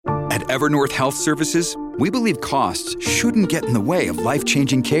At Evernorth Health Services, we believe costs shouldn't get in the way of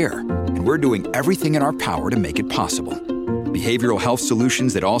life-changing care, and we're doing everything in our power to make it possible. Behavioral health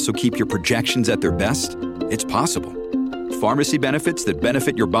solutions that also keep your projections at their best? It's possible. Pharmacy benefits that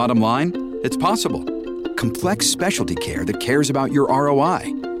benefit your bottom line? It's possible. Complex specialty care that cares about your ROI?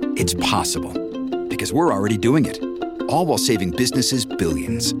 It's possible. Because we're already doing it. All while saving businesses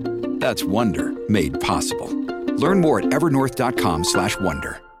billions. That's Wonder made possible. Learn more at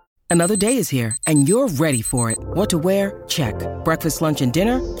evernorth.com/wonder. Another day is here, and you're ready for it. What to wear? Check. Breakfast, lunch, and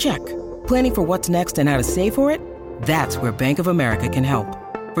dinner? Check. Planning for what's next and how to save for it? That's where Bank of America can help.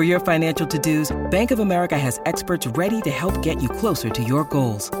 For your financial to-dos, Bank of America has experts ready to help get you closer to your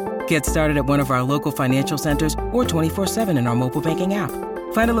goals. Get started at one of our local financial centers or 24/7 in our mobile banking app.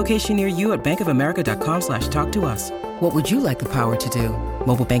 Find a location near you at bankofamerica.com/talktous. What would you like the power to do?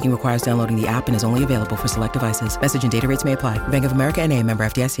 Mobile banking requires downloading the app and is only available for select devices. Message and data rates may apply. Bank of America N.A., member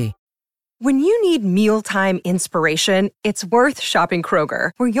FDIC. When you need mealtime inspiration, it's worth shopping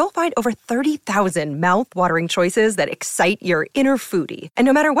Kroger, where you'll find over 30,000 mouth-watering choices that excite your inner foodie. And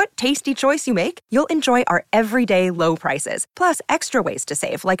no matter what tasty choice you make, you'll enjoy our everyday low prices, plus extra ways to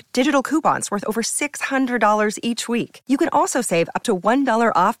save, like digital coupons worth over $600 each week. You can also save up to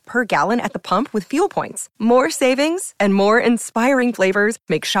 $1 off per gallon at the pump with fuel points. More savings and more inspiring flavors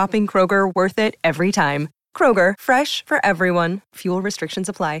make shopping Kroger worth it every time. Kroger, fresh for everyone. Fuel restrictions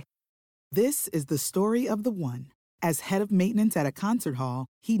apply. This is the story of the one. As head of maintenance at a concert hall,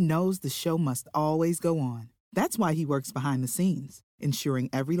 he knows the show must always go on. That's why he works behind the scenes, ensuring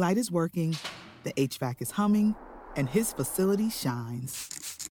every light is working, the HVAC is humming, and his facility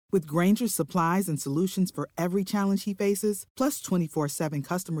shines. With Grainger's supplies and solutions for every challenge he faces, plus 24/7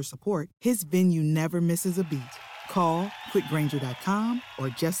 customer support, his venue never misses a beat. Call quickgrainger.com or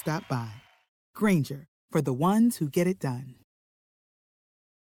just stop by. Grainger, for the ones who get it done.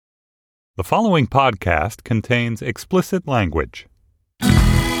 The following podcast contains explicit language.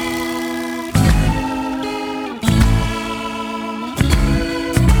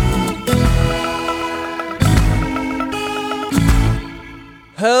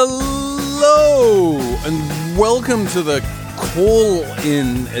 Hello, and welcome to the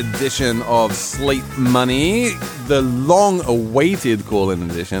call-in edition of Slate Money, the long-awaited call-in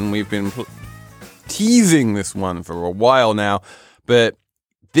edition. We've been teasing this one for a while now, but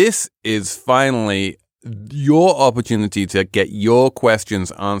this is finally your opportunity to get your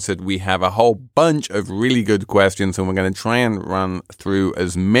questions answered. We have a whole bunch of really good questions, and we're going to try and run through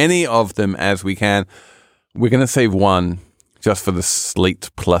as many of them as we can. We're going to save one just for the Slate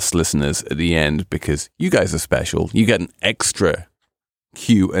Plus listeners at the end, because you guys are special. You get an extra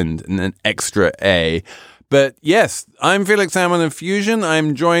Q and an extra A. But yes, I'm Felix Salmon of Fusion.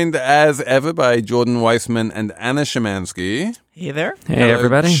 I'm joined as ever by Jordan Weissman and Anna Szymanski. Hey there. Hey, Hello,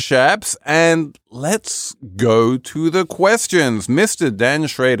 everybody. Chaps. And let's go to the questions. Mr. Dan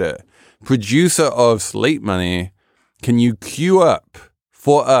Schrader, producer of Slate Money, can you queue up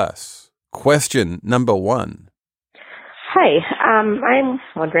for us question number 1? Hi. I'm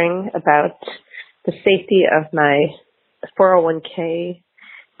wondering about the safety of my 401k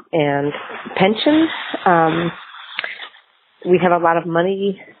and pension. We have a lot of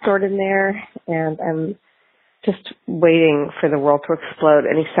money stored in there, and I'm just waiting for the world to explode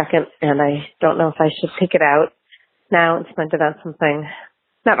any second, and I don't know if I should take it out now and spend it on something,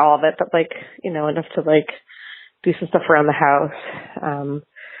 not all of it, but enough to do some stuff around the house,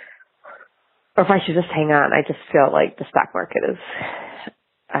 or if I should just hang on. I just feel like the stock market is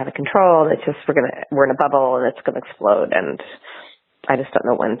out of control. It's just we're in a bubble and it's gonna explode, and I just don't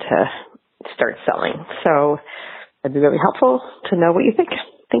know when to start selling. So it'd be really helpful to know what you think.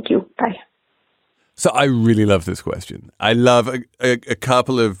 Thank you. Bye. So I really love this question. I love a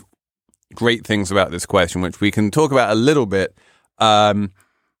couple of great things about this question, which we can talk about a little bit. The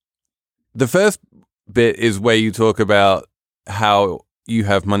first bit is where you talk about how you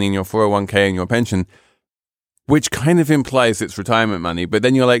have money in your 401k and your pension, which kind of implies it's retirement money. But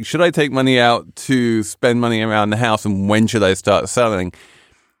then you're like, should I take money out to spend money around the house, and when should I start selling?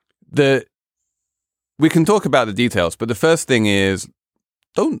 We can talk about the details, but the first thing is,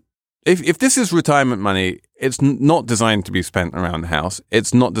 if this is retirement money, it's not designed to be spent around the house.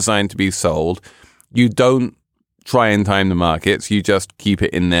 It's not designed to be sold. You don't try and time the markets. You just keep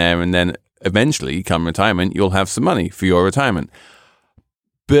it in there, and then eventually, come retirement, you'll have some money for your retirement.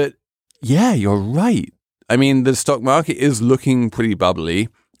 But yeah, you're right. I mean, the stock market is looking pretty bubbly,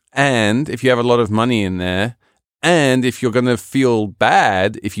 and if you have a lot of money in there, and if you're going to feel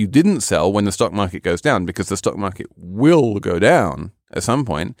bad if you didn't sell when the stock market goes down, because the stock market will go down at some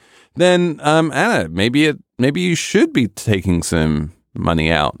point, then Anna, maybe you should be taking some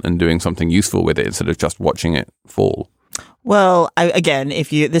money out and doing something useful with it instead of just watching it fall. Well,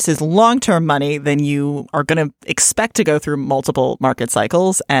 this is long-term money, then you are going to expect to go through multiple market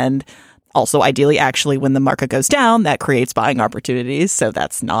cycles. And also, ideally, actually, when the market goes down, that creates buying opportunities. So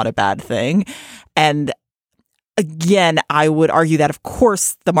that's not a bad thing. And again, I would argue that, of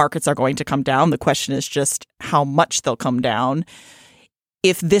course, the markets are going to come down. The question is just how much they'll come down.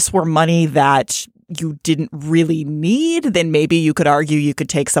 If this were money that you didn't really need, then maybe you could argue you could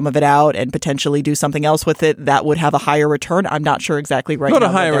take some of it out and potentially do something else with it that would have a higher return. I'm not sure exactly right now. Not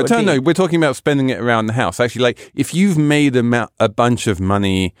a higher return, no. We're talking about spending it around the house. Actually, like if you've made a bunch of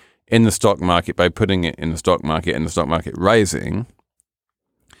money in the stock market by putting it in the stock market and the stock market rising,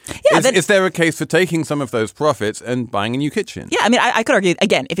 is there a case for taking some of those profits and buying a new kitchen? Yeah, I mean, I could argue,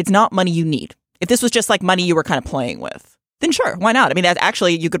 again, if it's not money you need, if this was just like money you were kind of playing with, then sure, why not? I mean,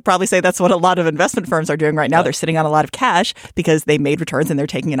 actually, you could probably say that's what a lot of investment firms are doing right now. They're sitting on a lot of cash because they made returns and they're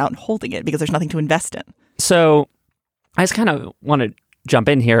taking it out and holding it because there's nothing to invest in. So I just kind of want to jump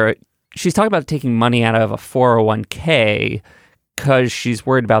in here. She's talking about taking money out of a 401k because she's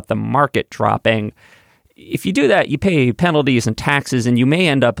worried about the market dropping. If you do that, you pay penalties and taxes, and you may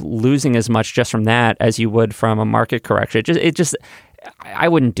end up losing as much just from that as you would from a market correction. I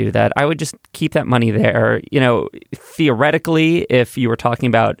wouldn't do that. I would just keep that money there. You know, theoretically, if you were talking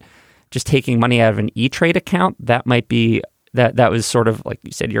about just taking money out of an E-Trade account, that might be that was sort of like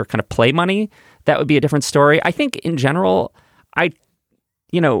you said, your kind of play money. That would be a different story. I think in general, there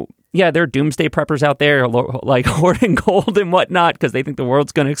are doomsday preppers out there like hoarding gold and whatnot because they think the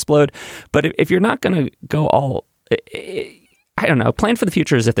world's going to explode. But if you're not going to go all, I don't know, plan for the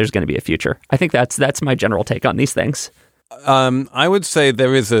future as if there's going to be a future. I think that's my general take on these things. I would say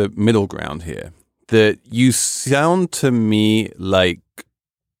there is a middle ground here. That you sound to me like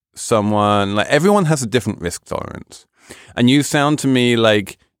someone, like everyone has a different risk tolerance. And you sound to me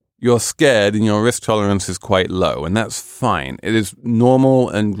like you're scared and your risk tolerance is quite low. And that's fine. It is normal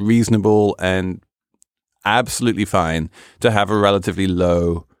and reasonable and absolutely fine to have a relatively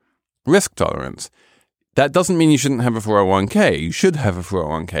low risk tolerance. That doesn't mean you shouldn't have a 401k. You should have a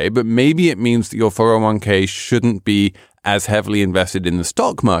 401k, but maybe it means that your 401k shouldn't be as heavily invested in the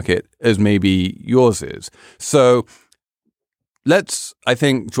stock market as maybe yours is. So I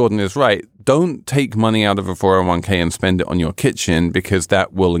think Jordan is right. Don't take money out of a 401k and spend it on your kitchen because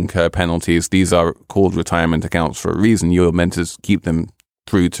that will incur penalties. These are called retirement accounts for a reason. You're meant to keep them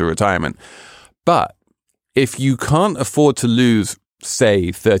through to retirement. But if you can't afford to lose, say,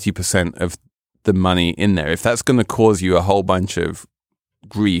 30% of the money in there, if that's going to cause you a whole bunch of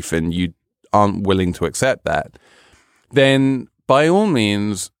grief and you aren't willing to accept that, then by all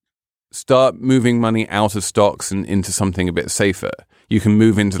means, start moving money out of stocks and into something a bit safer. You can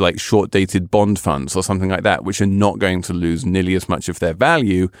move into like short-dated bond funds or something like that, which are not going to lose nearly as much of their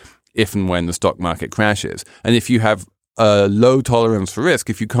value if and when the stock market crashes. And if you have a low tolerance for risk,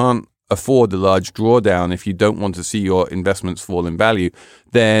 if you can't afford a large drawdown, if you don't want to see your investments fall in value,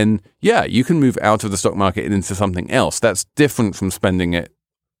 then yeah, you can move out of the stock market and into something else. That's different from spending it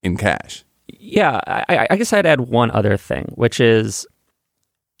in cash. Yeah, I guess I'd add one other thing, which is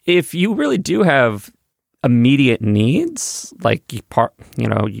if you really do have immediate needs, like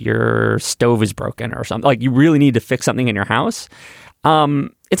your stove is broken or something, like you really need to fix something in your house,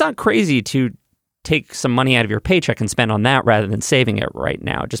 it's not crazy to take some money out of your paycheck and spend on that rather than saving it right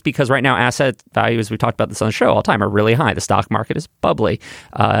now. Just because right now asset values, we talked about this on the show all the time, are really high. The stock market is bubbly.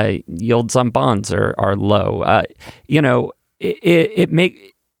 Yields on bonds are low.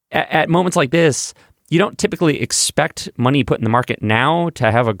 At moments like this, you don't typically expect money put in the market now to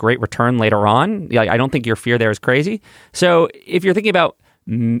have a great return later on. I don't think your fear there is crazy. So if you're thinking about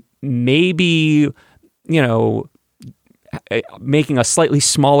maybe, making a slightly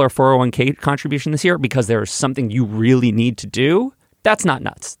smaller 401k contribution this year because there's something you really need to do, that's not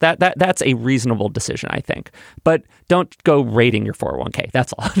nuts. That's a reasonable decision, I think. But don't go raiding your 401k.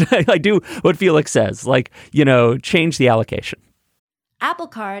 That's all. Do what Felix says. Change the allocation. Apple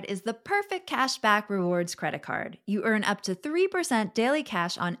Card is the perfect cashback rewards credit card. You earn up to 3% daily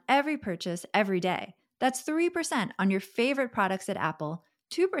cash on every purchase every day. That's 3% on your favorite products at Apple,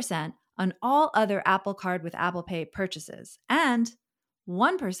 2% on all other Apple Card with Apple Pay purchases, and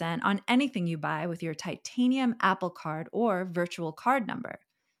 1% on anything you buy with your titanium Apple Card or virtual card number.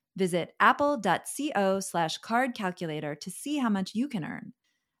 Visit apple.co/card calculator to see how much you can earn.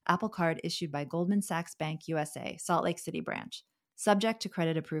 Apple Card issued by Goldman Sachs Bank USA, Salt Lake City branch. Subject to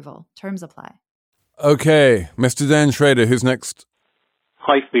credit approval. Terms apply. Okay, Mr. Dan Schrader, who's next?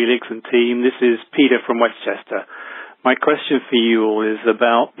 Hi, Felix and team. This is Peter from Westchester. My question for you all is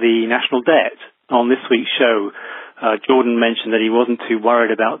about the national debt. On this week's show, Jordan mentioned that he wasn't too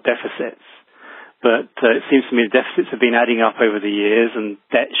worried about deficits. But it seems to me the deficits have been adding up over the years, and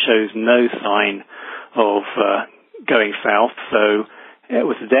debt shows no sign of going south. So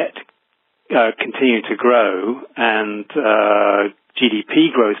with the debt continuing to grow and GDP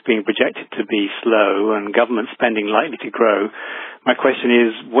growth being projected to be slow and government spending likely to grow, my question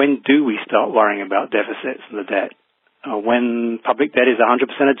is, when do we start worrying about deficits and the debt? When public debt is 100%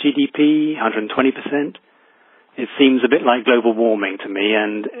 of GDP, 120%? It seems a bit like global warming to me,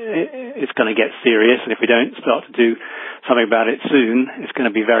 and it's going to get serious, and if we don't start to do something about it soon, it's going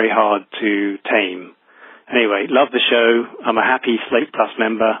to be very hard to tame. Anyway, love the show. I'm a happy Slate Plus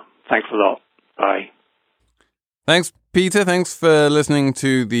member. Thanks a lot. Bye. Thanks, Peter. Thanks for listening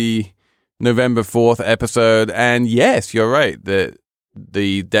to the November 4th episode. And yes, you're right. The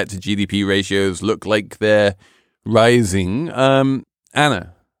debt to GDP ratios look like they're rising.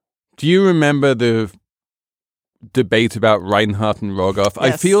 Anna, do you remember the debate about Reinhardt and Rogoff?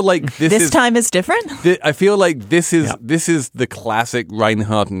 Yes. I feel like this time is different. I feel like this is the classic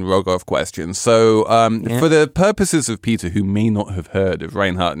Reinhardt and Rogoff question. So, for the purposes of Peter, who may not have heard of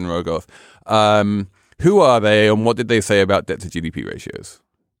Reinhardt and Rogoff, who are they, and what did they say about debt to GDP ratios?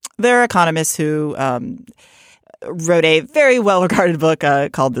 They're economists who wrote a very well-regarded book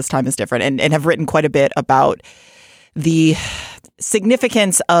called "This Time Is Different," and have written quite a bit about the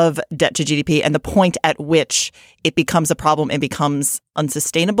significance of debt to GDP and the point at which it becomes a problem and becomes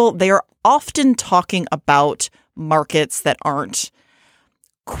unsustainable. They are often talking about markets that aren't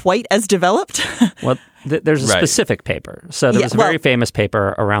quite as developed. Well, there's a specific paper. So there was a very famous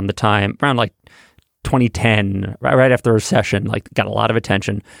paper around the time, around like 2010, right after the recession, like got a lot of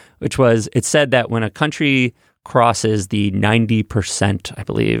attention, which was, it said that when a country crosses the 90%, I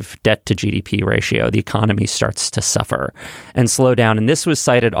believe, debt to GDP ratio, the economy starts to suffer and slow down. And this was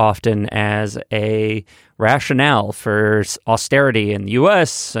cited often as a rationale for austerity in the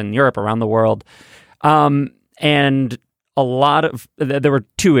US and Europe, around the world. And there were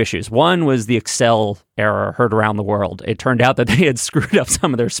two issues. One was the Excel error heard around the world. It turned out that they had screwed up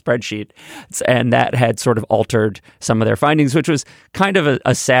some of their spreadsheet, and that had sort of altered some of their findings, which was kind of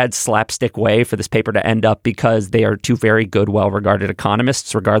a sad slapstick way for this paper to end up, because they are two very good, well-regarded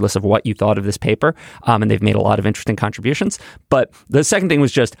economists, regardless of what you thought of this paper, and they've made a lot of interesting contributions. But the second thing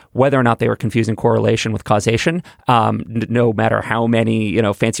was just whether or not they were confusing correlation with causation. No matter how many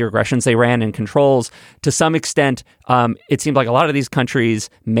fancy regressions they ran and controls, to some extent, it seemed like a lot of these countries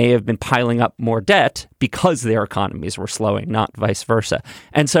may have been piling up more debt because their economies were slowing, not vice versa.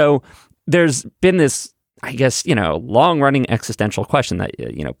 And so there's been this, I guess, long-running existential question that,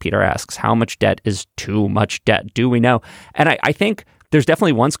 Peter asks, how much debt is too much debt? Do we know? And I think there's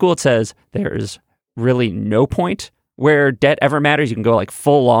definitely one school that says there's really no point where debt ever matters. You can go like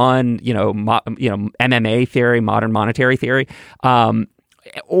full on, MMA theory, modern monetary theory.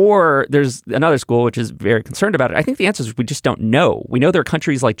 Or there's another school which is very concerned about it. I think the answer is we just don't know. We know there are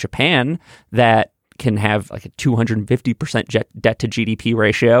countries like Japan that can have like a 250% debt to GDP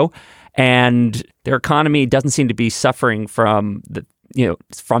ratio, and their economy doesn't seem to be suffering from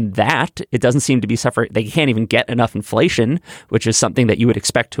from that. It doesn't seem to be suffering. They can't even get enough inflation, which is something that you would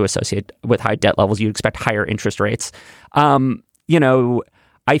expect to associate with high debt levels. You'd expect higher interest rates.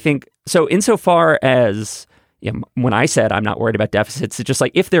 I think so. Insofar as when I said I'm not worried about deficits, it's just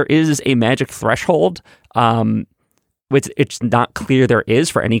like if there is a magic threshold, which it's not clear there is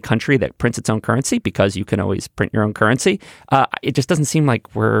for any country that prints its own currency, because you can always print your own currency. It just doesn't seem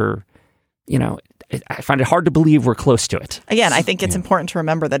like we're, I find it hard to believe we're close to it. Again, I think it's important to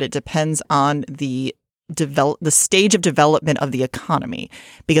remember that it depends on the stage of development of the economy,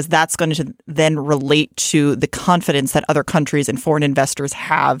 because that's going to then relate to the confidence that other countries and foreign investors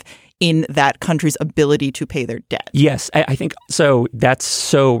have in that country's ability to pay their debt. Yes, I think so. That's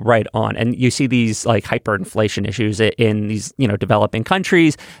so right on. And you see these like hyperinflation issues in these, developing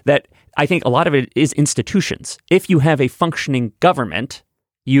countries, that I think a lot of it is institutions. If you have a functioning government,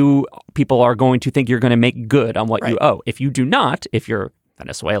 people are going to think you're going to make good on what you owe. If you do not, if you're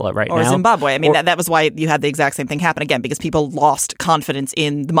Venezuela now. Or Zimbabwe. I mean, that was why you had the exact same thing happen again, because people lost confidence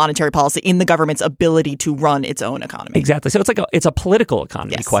in the monetary policy, in the government's ability to run its own economy. Exactly. So it's a political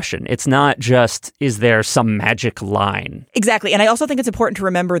economy question. It's not just, is there some magic line? Exactly. And I also think it's important to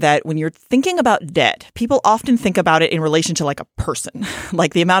remember that when you're thinking about debt, people often think about it in relation to like a person,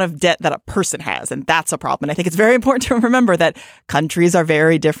 like the amount of debt that a person has. And that's a problem. And I think it's very important to remember that countries are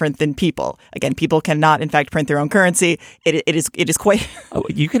very different than people. Again, people cannot, in fact, print their own currency. It is quite... Oh,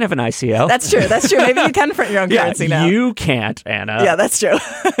 you can have an ICO. That's true. Maybe you can print your own currency now. You can't, Anna. Yeah, that's true.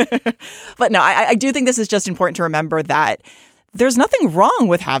 But no, I do think this is just important to remember that there's nothing wrong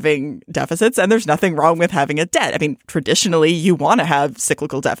with having deficits and there's nothing wrong with having a debt. I mean, traditionally, you want to have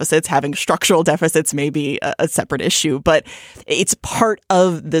cyclical deficits. Having structural deficits may be a separate issue, but it's part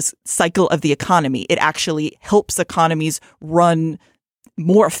of this cycle of the economy. It actually helps economies run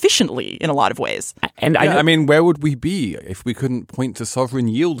more efficiently in a lot of ways. And I mean, where would we be if we couldn't point to sovereign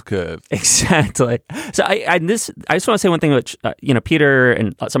yield curve? Exactly. So I just want to say one thing, which Peter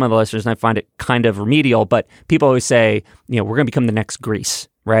and some of the listeners, and I find it kind of remedial, but people always say, we're going to become the next Greece,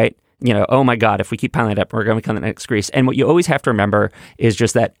 right? Oh my God, if we keep piling it up, we're going to become the next Greece. And what you always have to remember is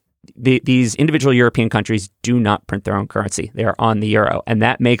just that these individual European countries do not print their own currency. They are on the euro, and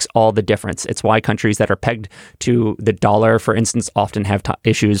that makes all the difference. It's why countries that are pegged to the dollar, for instance, often have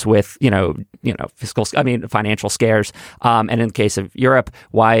issues with financial scares. And in the case of Europe,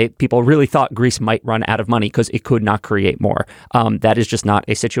 why people really thought Greece might run out of money because it could not create more. That is just not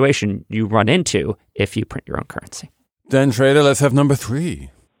a situation you run into if you print your own currency. Dan Schrader, let's have number 3.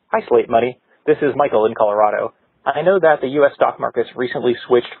 Hi, Slate Money. This is Michael in Colorado. I know that the U.S. stock markets recently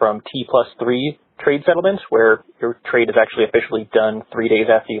switched from T+3 trade settlements, where your trade is actually officially done 3 days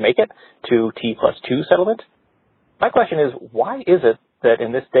after you make it, to T+2 settlement. My question is, why is it that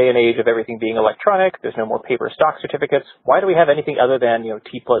in this day and age of everything being electronic, there's no more paper stock certificates, why do we have anything other than,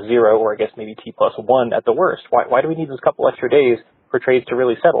 T+0, or I guess maybe T+1 at the worst? Why do we need those couple extra days for trades to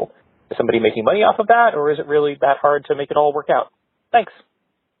really settle? Is somebody making money off of that, or is it really that hard to make it all work out? Thanks.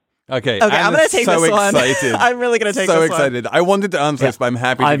 Okay, I'm going to take this one. Excited. I'm really going to take this one. So excited. I wanted to answer this, but I'm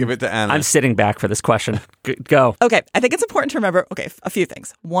happy to give it to Anna. I'm sitting back for this question. Go. Okay, I think it's important to remember, a few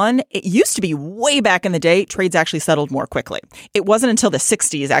things. One, it used to be way back in the day, trades actually settled more quickly. It wasn't until the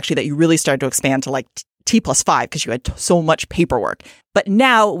 60s, actually, that you really started to expand to T+5 because you had so much paperwork. But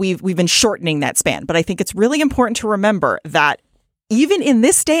now we've been shortening that span. But I think it's really important to remember that even in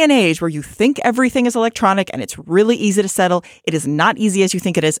this day and age where you think everything is electronic and it's really easy to settle, it is not easy as you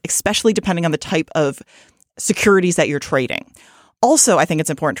think it is, especially depending on the type of securities that you're trading. Also, I think it's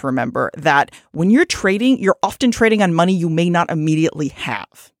important to remember that when you're trading, you're often trading on money you may not immediately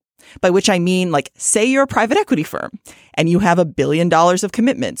have. By which I mean, say you're a private equity firm and you have $1 billion of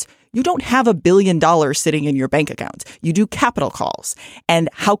commitments. You don't have $1 billion sitting in your bank account. You do capital calls. And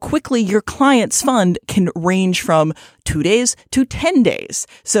how quickly your client's fund can range from 2 days to 10 days.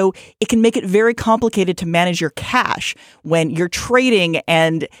 So it can make it very complicated to manage your cash when you're trading.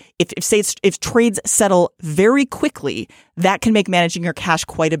 And if trades settle very quickly, that can make managing your cash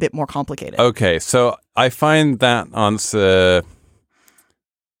quite a bit more complicated. Okay, so I find that answer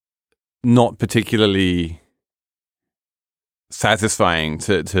not particularly satisfying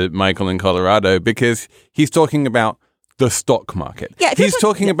to Michael in Colorado because he's talking about the stock market. Yeah, he's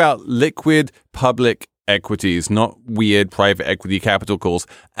talking about liquid public equities, not weird private equity capital calls.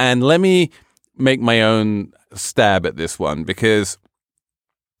 And let me make my own stab at this one because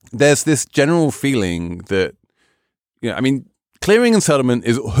there's this general feeling that, clearing and settlement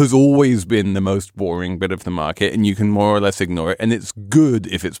has always been the most boring bit of the market, and you can more or less ignore it. And it's good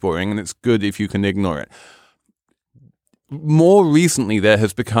if it's boring, and it's good if you can ignore it. More recently, there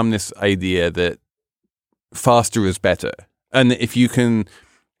has become this idea that faster is better. And if you can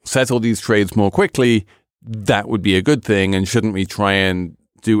settle these trades more quickly, that would be a good thing. And shouldn't we try and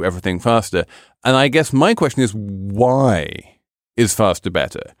do everything faster? And I guess my question is, why is faster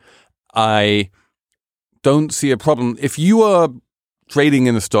better? I don't see a problem. If you are trading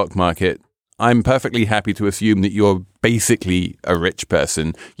in the stock market, I'm perfectly happy to assume that you're basically a rich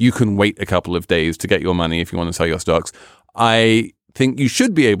person. You can wait a couple of days to get your money if you want to sell your stocks. I think you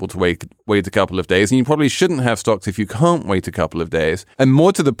should be able to wait a couple of days, and you probably shouldn't have stocks if you can't wait a couple of days. And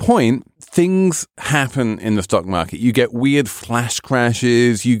more to the point, things happen in the stock market. You get weird flash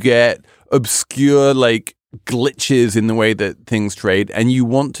crashes, you get obscure glitches in the way that things trade, and you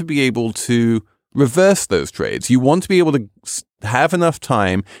want to be able to reverse those trades. You want to be able to have enough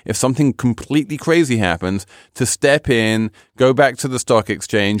time, if something completely crazy happens, to step in, go back to the stock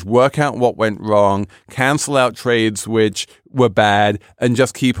exchange, work out what went wrong, cancel out trades which were bad, and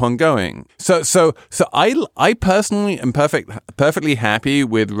just keep on going. So I personally am perfectly happy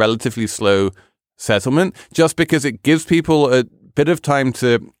with relatively slow settlement, just because it gives people a bit of time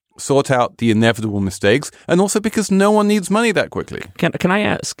to sort out the inevitable mistakes, and also because no one needs money that quickly. Can I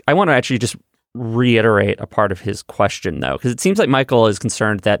ask? I want to actually just reiterate a part of his question, though, because it seems like Michael is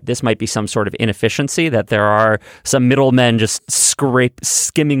concerned that this might be some sort of inefficiency, that there are some middlemen just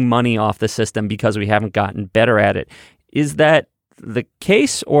skimming money off the system because we haven't gotten better at it. Is that the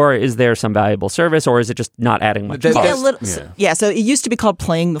case, or is there some valuable service, or is it just not adding much cost? So it used to be called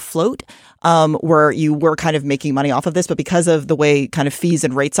playing the float, where you were kind of making money off of this, but because of the way kind of fees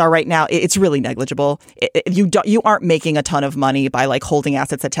and rates are right now, it's really negligible. You aren't making a ton of money by like holding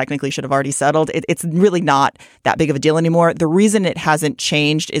assets that technically should have already settled. It's really not that big of a deal anymore. The reason it hasn't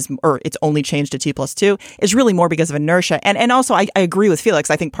changed or it's only changed to T+2 is really more because of inertia. And also I agree with Felix.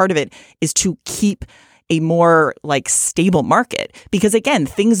 I think part of it is to keep a more like stable market, because again,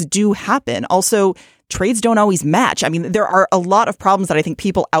 things do happen. Also, trades don't always match. I mean, there are a lot of problems that I think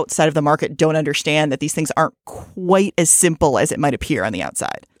people outside of the market don't understand, that these things aren't quite as simple as it might appear on the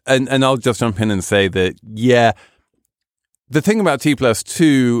outside. And I'll just jump in and say that, the thing about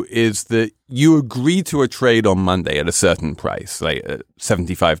T+2 is that you agree to a trade on Monday at a certain price, like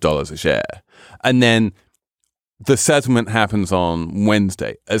 $75 a share. And then the settlement happens on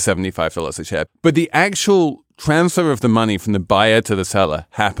Wednesday at $75 a share. But the actual transfer of the money from the buyer to the seller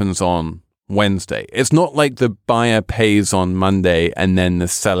happens on Wednesday. It's not like the buyer pays on Monday and then the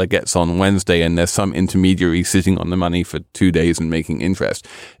seller gets on Wednesday and there's some intermediary sitting on the money for 2 days and making interest.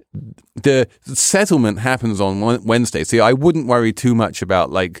 The settlement happens on Wednesday. So I wouldn't worry too much about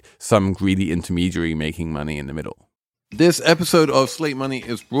like some greedy intermediary making money in the middle. This episode of Slate Money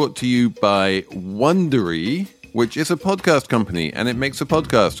is brought to you by Wondery, which is a podcast company, and it makes a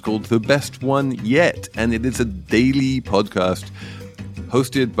podcast called The Best One Yet, and it is a daily podcast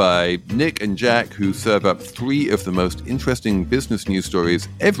hosted by Nick and Jack, who serve up 3 of the most interesting business news stories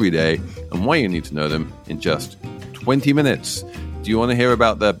every day, and why you need to know them in just 20 minutes. Do you want to hear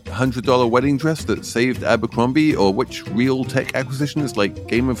about the $100 wedding dress that saved Abercrombie, or which real tech acquisitions like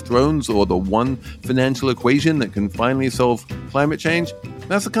Game of Thrones, or the one financial equation that can finally solve climate change?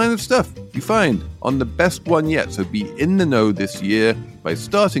 That's the kind of stuff you find on The Best One Yet. So be in the know this year by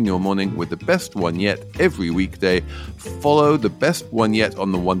starting your morning with The Best One Yet every weekday. Follow The Best One Yet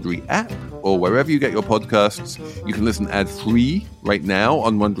on the Wondery app or wherever you get your podcasts. You can listen ad-free right now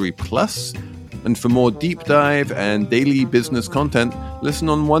on Wondery Plus. And for more deep dive and daily business content, listen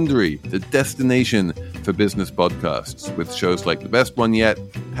on Wondery, the destination for business podcasts, with shows like The Best One Yet,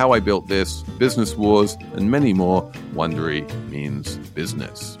 How I Built This, Business Wars, and many more. Wondery means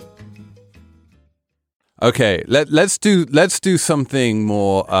business. Okay, let's do something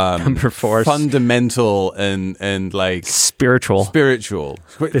more number 4, fundamental and like spiritual. Do you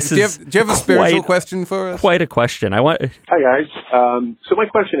have a spiritual question for us? Quite a question. Hi guys. So my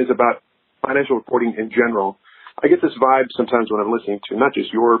question is about financial reporting in general. I get this vibe sometimes when I'm listening to not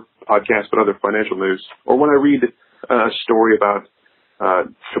just your podcast, but other financial news, or when I read a story about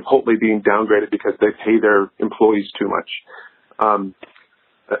Chipotle being downgraded because they pay their employees too much.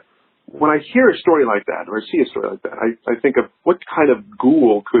 When I hear a story like that, or see a story like that, I think of what kind of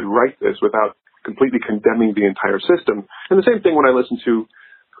ghoul could write this without completely condemning the entire system. And the same thing when I listen to,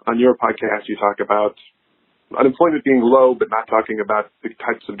 on your podcast, you talk about unemployment being low, but not talking about the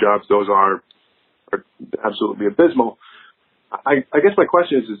types of jobs those are absolutely abysmal. I guess my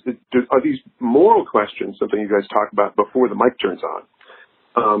question is are these moral questions something you guys talk about before the mic turns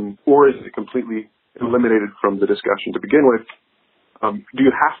on? Or is it completely eliminated from the discussion to begin with? Do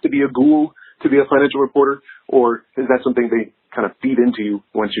you have to be a ghoul to be a financial reporter, or is that something they kind of feed into you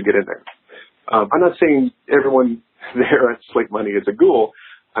once you get in there? I'm not saying everyone there at Slate Money is a ghoul.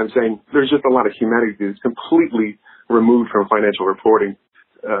 I'm saying there's just a lot of humanity that's completely removed from financial reporting,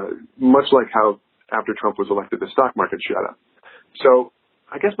 much like how after Trump was elected, the stock market shot up. So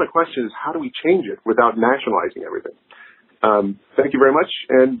I guess my question is, how do we change it without nationalizing everything? Thank you very much,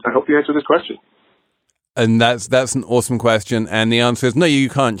 and I hope you answer this question. And that's an awesome question, and the answer is no, you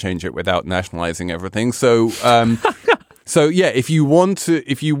can't change it without nationalizing everything. So So yeah, if you want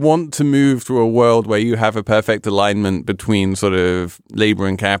to move to a world where you have a perfect alignment between sort of labor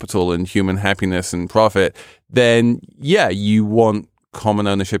and capital and human happiness and profit, then yeah, you want common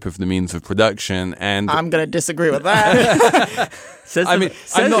ownership of the means of production. And I'm going to disagree with that. I'm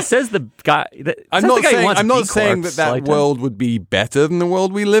not saying that world would be better than the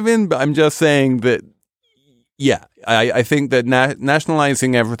world we live in, but I'm just saying that yeah, I think that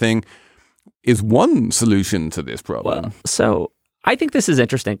nationalizing everything is one solution to this problem. Well, so I think this is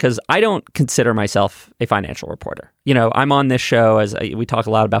interesting because I don't consider myself a financial reporter. You know, I'm on this show we talk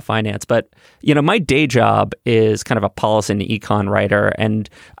a lot about finance, but you know, my day job is kind of a policy and econ writer, and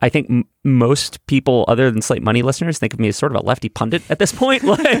I think most people other than Slate Money listeners think of me as sort of a lefty pundit at this point.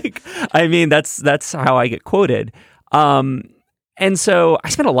 Like, I mean, that's how I get quoted, and so I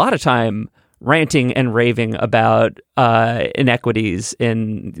spend a lot of time ranting and raving about inequities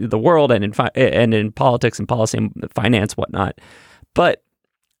in the world and in politics and policy and finance, whatnot. But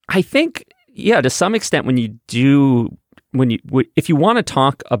I think, yeah, to some extent, when you do if you want to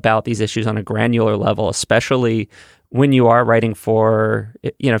talk about these issues on a granular level, especially when you are writing for,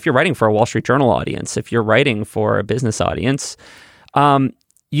 if you're writing for a Wall Street Journal audience, if you're writing for a business audience,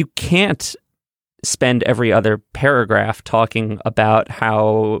 you can't spend every other paragraph talking about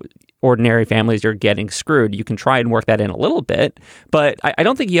how ordinary families are getting screwed. You can try and work that in a little bit, but I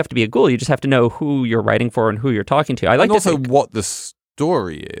don't think you have to be a ghoul. You just have to know who you're writing for and who you're talking to. And also what the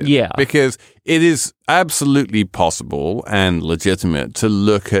story is. Yeah. Because it is absolutely possible and legitimate to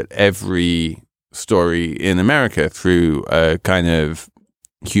look at every story in America through a kind of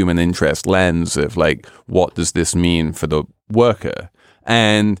human interest lens of like, what does this mean for the worker?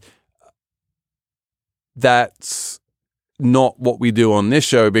 And that's not what we do on this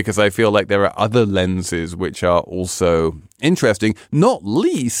show, because I feel like there are other lenses which are also interesting, not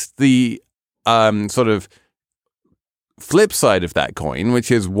least the sort of flip side of that coin,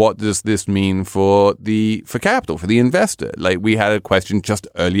 which is what does this mean for capital, for the investor? Like, we had a question just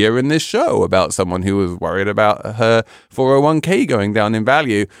earlier in this show about someone who was worried about her 401k going down in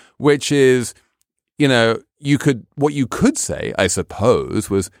value, which is, what you could say, I suppose,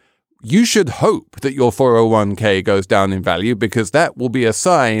 was you should hope that your 401k goes down in value, because that will be a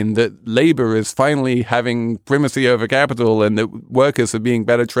sign that labor is finally having primacy over capital and that workers are being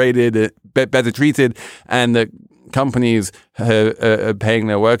better treated, and that companies are paying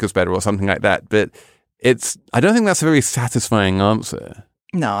their workers better or something like that. But I don't think that's a very satisfying answer.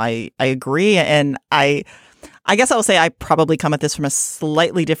 No, I agree. And I guess I will say I probably come at this from a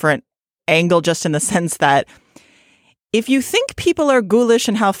slightly different angle, just in the sense that if you think people are ghoulish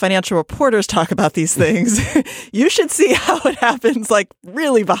in how financial reporters talk about these things, you should see how it happens, like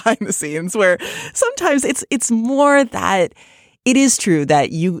really behind the scenes, where sometimes it's more that it is true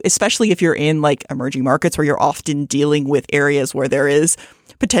that you, especially if you're in like emerging markets where you're often dealing with areas where there is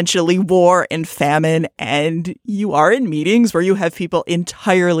potentially war and famine, and you are in meetings where you have people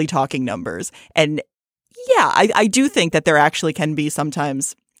entirely talking numbers. And yeah, I do think that there actually can be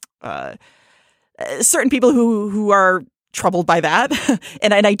sometimes certain people who are troubled by that.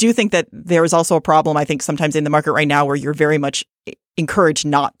 and I do think that there is also a problem, I think, sometimes in the market right now where you're very much encouraged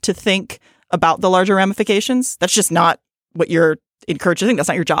not to think about the larger ramifications. That's just not what you're encouraged to think. That's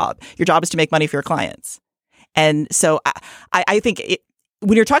not your job. Your job is to make money for your clients. And so I think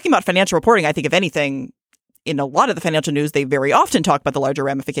when you're talking about financial reporting, I think if anything, in a lot of the financial news, they very often talk about the larger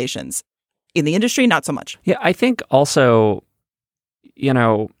ramifications. In the industry, not so much. Yeah, I think also,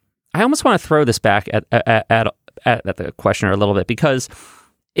 I almost want to throw this back at the questioner a little bit, because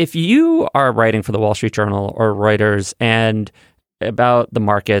if you are writing for the Wall Street Journal or Reuters and about the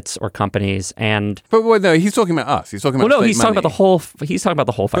markets or companies, and no, he's talking about us. He's talking about he's talking about the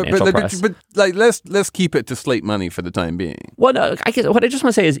whole financial press. But like, let's keep it to Slate Money for the time being. Well, no, I guess what I just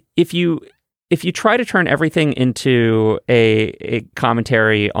want to say is if you try to turn everything into a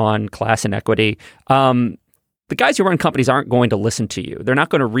commentary on class inequity, the guys who run companies aren't going to listen to you. They're not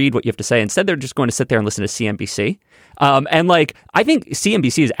going to read what you have to say. Instead, they're just going to sit there and listen to CNBC. And I think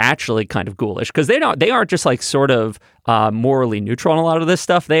CNBC is actually kind of ghoulish, because they aren't just like sort of morally neutral on a lot of this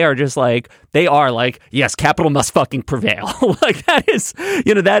stuff. They are like, yes, capital must fucking prevail. Like that is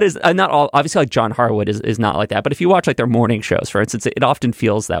not all. Obviously, like John Harwood is not like that. But if you watch like their morning shows, for instance, it often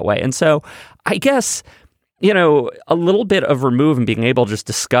feels that way. And so I guess, a little bit of remove and being able to just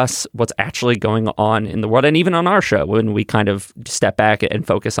discuss what's actually going on in the world. And even on our show, when we kind of step back and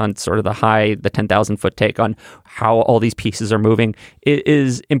focus on sort of the 10,000 foot take on how all these pieces are moving, it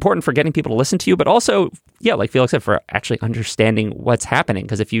is important for getting people to listen to you, but also, yeah, like Felix said, for actually understanding what's happening.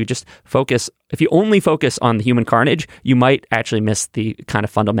 Because if you only focus on the human carnage, you might actually miss the kind of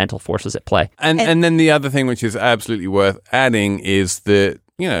fundamental forces at play. And then the other thing which is absolutely worth adding is that,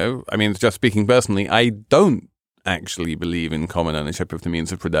 just speaking personally, I don't actually believe in common ownership of the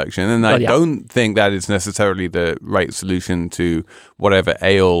means of production. And I don't think that is necessarily the right solution to whatever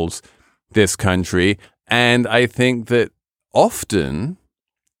ails this country. And I think that often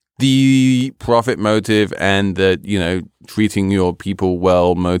the profit motive and the, treating your people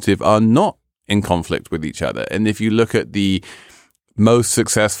well motive are not in conflict with each other. And if you look at the most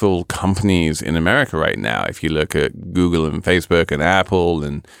successful companies in America right now, if you look at Google and Facebook and Apple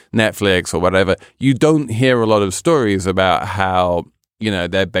and Netflix or whatever, you don't hear a lot of stories about how,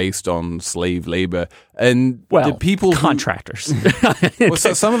 they're based on slave labor. And the people contractors.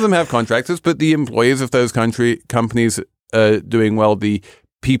 So some of them have contractors, but the employees of those companies are doing well. The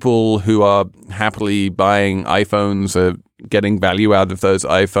people who are happily buying iPhones are getting value out of those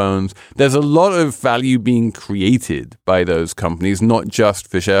iPhones. There's a lot of value being created by those companies, not just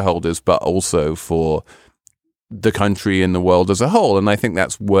for shareholders, but also for the country and the world as a whole. And I think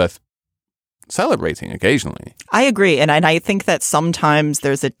that's worth celebrating occasionally. I agree. And I think that sometimes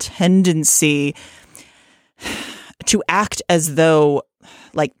there's a tendency to act as though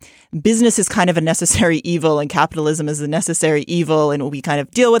like business is kind of a necessary evil and capitalism is a necessary evil, and we kind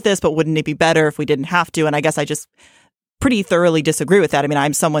of deal with this, but wouldn't it be better if we didn't have to? And I guess I just pretty thoroughly disagree with that. I mean,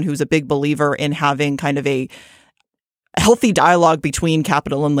 I'm someone who's a big believer in having kind of a healthy dialogue between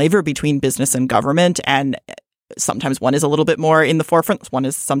capital and labor, between business and government. And sometimes one is a little bit more in the forefront, one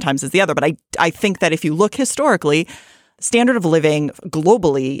is sometimes is the other. But I think that if you look historically, standard of living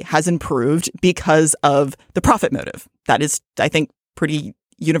globally has improved because of the profit motive. That is, I think, pretty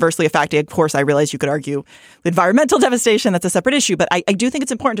universally a fact. Of course, I realize you could argue environmental devastation, that's a separate issue. But I do think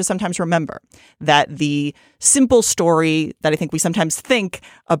it's important to sometimes remember that the simple story that I think we sometimes think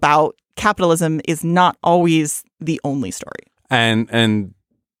about capitalism is not always the only story. And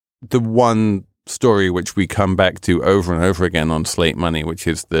the one story which we come back to over and over again on Slate Money, which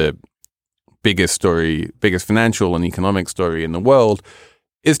is the biggest story, biggest financial and economic story in the world,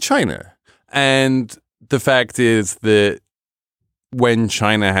 is China. And the fact is that when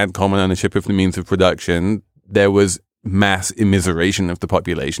China had common ownership of the means of production, there was mass immiseration of the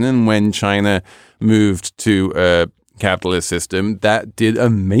population. And when China moved to a capitalist system, that did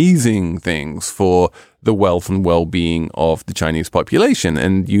amazing things for the wealth and well-being of the Chinese population.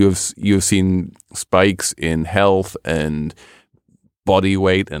 And you've seen spikes in health and body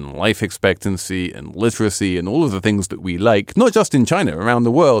weight and life expectancy and literacy and all of the things that we like, not just in China, around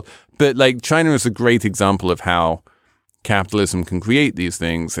the world. But like China is a great example of how capitalism can create these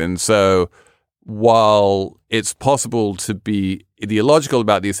things. And so while it's possible to be ideological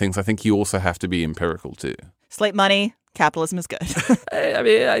about these things, I think you also have to be empirical too. Slate Money, capitalism is good. I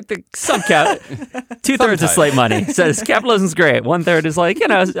mean, I think two-thirds of Slate Money says capitalism's great. 1/3 is like,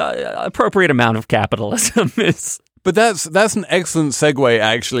 appropriate amount of capitalism is. But that's an excellent segue,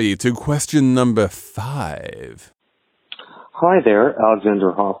 actually, to question number 5. Hi there,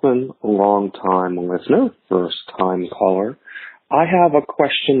 Alexander Hoffman, long-time listener, first-time caller. I have a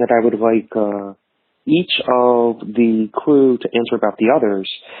question that I would like each of the crew to answer about the others.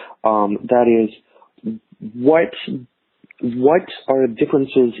 That is, what are the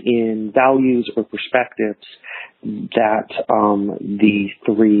differences in values or perspectives that the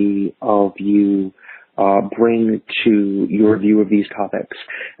three of you bring to your view of these topics?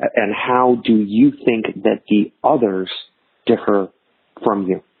 And how do you think that the others differ from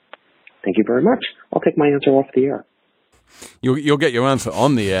you? Thank you very much. I'll take my answer off the air. You'll get your answer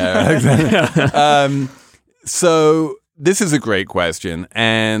on the air. So this is a great question,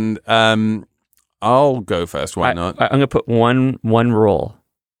 and I'll go first. Why not? I'm going to put one rule,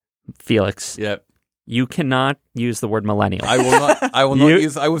 Felix. Yep. You cannot use the word millennial. I will not. I will not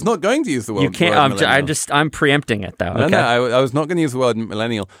use. I was not going to use the word. You can't. I'm preempting it though. No, okay? no. I was not going to use the word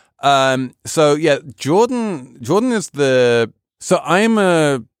millennial. So yeah, Jordan is the. So I'm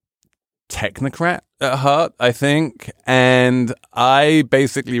a technocrat at heart, I think, and I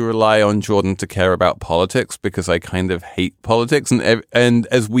basically rely on Jordan to care about politics because I kind of hate politics, and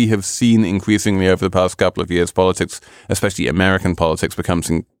as we have seen increasingly over the past couple of years, politics, especially American politics,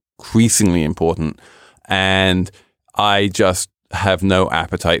 becomes increasingly important, and I just have no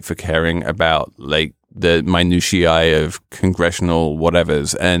appetite for caring about like the minutiae of congressional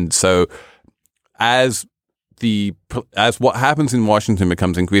whatevers, and so as what happens in Washington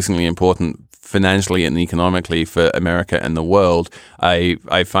becomes increasingly important financially and economically for America and the world,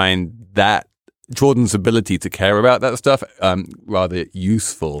 I find that Jordan's ability to care about that stuff rather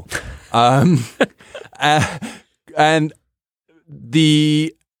useful. And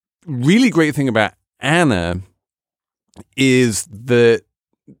the really great thing about Anna is that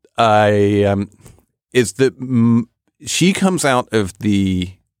she comes out of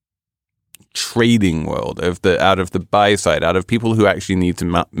the trading world, out of the buy side, out of people who actually need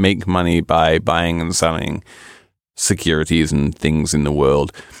to make money by buying and selling securities and things in the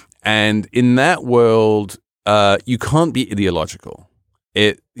world. And in that world, you can't be ideological.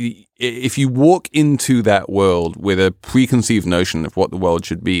 If you walk into that world with a preconceived notion of what the world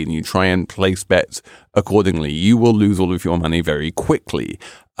should be and you try and place bets accordingly, you will lose all of your money very quickly.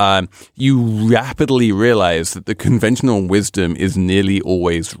 You rapidly realize that the conventional wisdom is nearly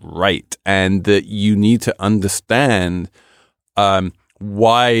always right and that you need to understand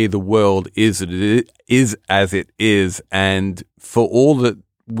why the world is as it is. And for all that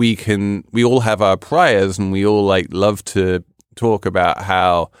we all have our priors and we all love to talk about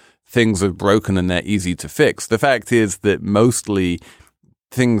how things are broken and they're easy to fix. The fact is that mostly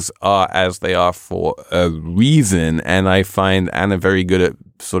things are as they are for a reason, and I find Anna very good at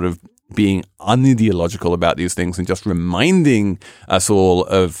sort of being unideological about these things and just reminding us all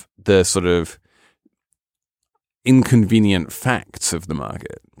of the sort of inconvenient facts of the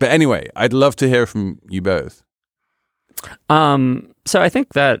market. But anyway, I'd love to hear from you both. So I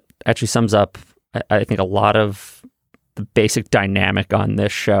think that actually sums up, I think, a lot of the basic dynamic on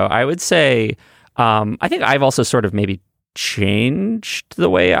this show. I would say, I think I've also sort of maybe changed the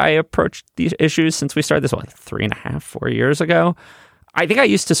way I approached these issues since we started this, 3.5, 4 years ago. I think I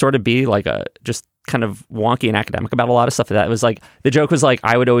used to sort of be like just kind of wonky and academic about a lot of stuff. That was like, the joke was like,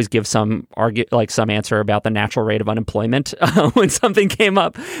 I would always give some answer about the natural rate of unemployment when something came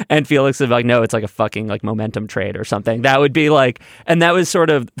up, and Felix would be like, no, it's like a fucking like momentum trade or something. That would be like, and that was sort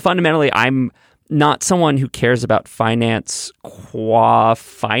of fundamentally, I'm not someone who cares about finance qua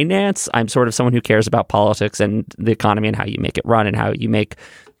finance. I'm sort of someone who cares about politics and the economy and how you make it run and how you make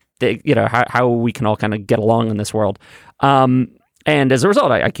how we can all kind of get along in this world. And as a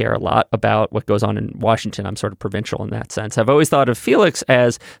result, I care a lot about what goes on in Washington. I'm sort of provincial in that sense. I've always thought of Felix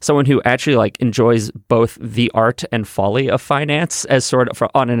as someone who actually like enjoys both the art and folly of finance as sort of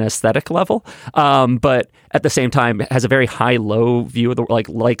on an aesthetic level, but at the same time has a very high-low view of the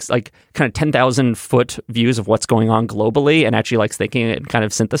likes kind of 10,000-foot views of what's going on globally, and actually likes thinking and kind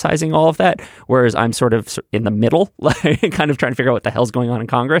of synthesizing all of that. Whereas I'm sort of in the middle, like kind of trying to figure out what the hell's going on in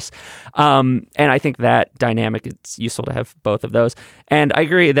Congress. And I think that dynamic, it's useful to have both of those. And I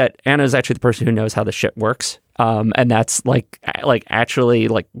agree that Anna is actually the person who knows how the shit works. And that's actually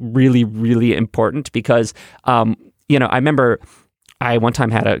really, really important because, I remember I one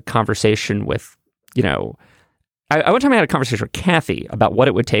time had a conversation with, with Kathy about what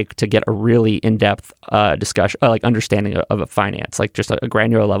it would take to get a really in-depth discussion, understanding of a finance, just a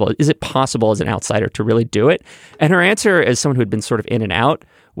granular level. Is it possible as an outsider to really do it? And her answer, as someone who had been sort of in and out,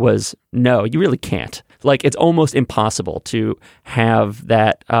 was no, you really can't. It's almost impossible to have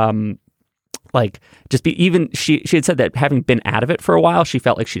that, just be even, she had said that having been out of it for a while, she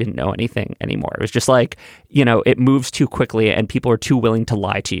felt like she didn't know anything anymore. It was just it moves too quickly and people are too willing to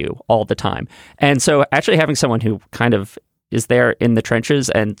lie to you all the time. And so actually having someone who kind of is there in the trenches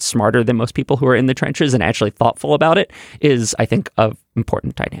and smarter than most people who are in the trenches and actually thoughtful about it is, I think, an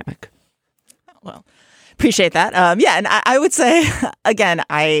important dynamic. Well, appreciate that. And I would say, again,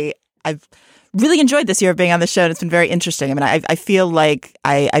 I've really enjoyed this year of being on the show, and it's been very interesting. I mean, I feel like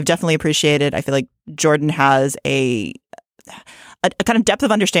I've definitely appreciated. I feel like Jordan has a kind of depth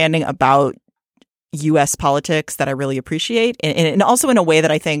of understanding about U.S. politics that I really appreciate, and also in a way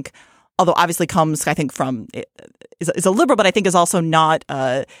that I think, although obviously comes, I think, from is a liberal, but I think is also not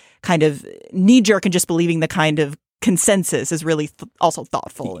kind of knee-jerk and just believing the kind of consensus is really also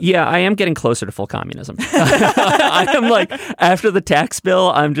thoughtful. Yeah, I am getting closer to full communism. I am after the tax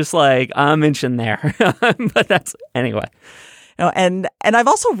bill, I'm just I'm inching there. But that's anyway. And I've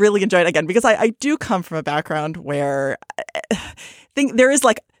also really enjoyed, again, because I do come from a background where I think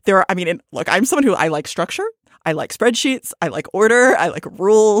look, I'm someone who I like structure. I like spreadsheets. I like order. I like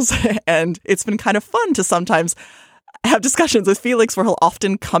rules. And it's been kind of fun to sometimes have discussions with Felix where he'll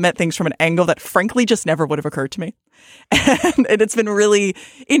often come at things from an angle that frankly just never would have occurred to me. And it's been really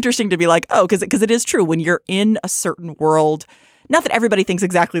interesting to be because it is true when you're in a certain world, not that everybody thinks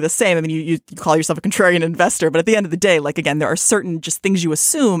exactly the same. I mean, you call yourself a contrarian investor, but at the end of the day, again, there are certain just things you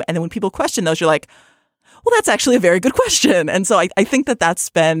assume. And then when people question those, you're like, well, that's actually a very good question. And so I think that's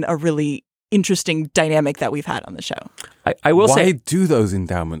been a really interesting dynamic that we've had on the show. I will say, why do those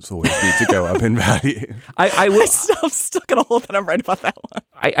endowments always need to go up in value? I'm still going to hold that I'm right about that one.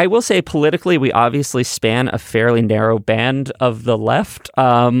 I will say politically, we obviously span a fairly narrow band of the left.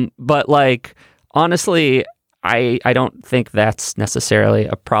 But honestly, I don't think that's necessarily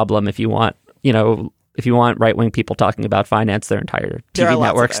a problem if you want, right-wing people talking about finance, their entire TV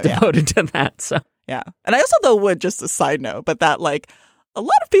networks devoted to that. So yeah. And I also, though, would, just a side note, but that a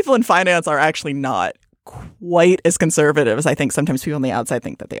lot of people in finance are actually not quite as conservative as I think sometimes people on the outside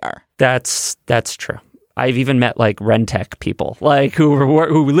think that they are. That's true. I've even met Rentec people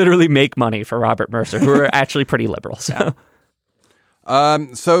who literally make money for Robert Mercer, who are actually pretty liberal. So,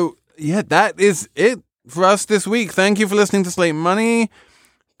 that is it for us this week. Thank you for listening to Slate Money.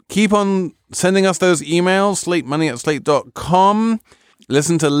 Keep on sending us those emails, slatemoney@slate.com.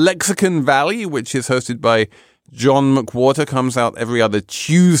 Listen to Lexicon Valley, which is hosted by John McWhorter, comes out every other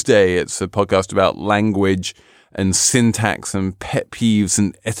Tuesday. It's a podcast about language and syntax and pet peeves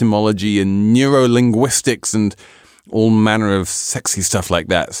and etymology and neurolinguistics and all manner of sexy stuff like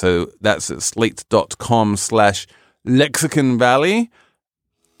that. So that's at slate.com/Lexicon Valley.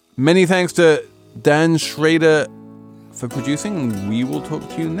 Many thanks to Dan Schrader for producing. We will talk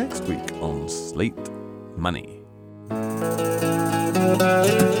to you next week on Slate Money.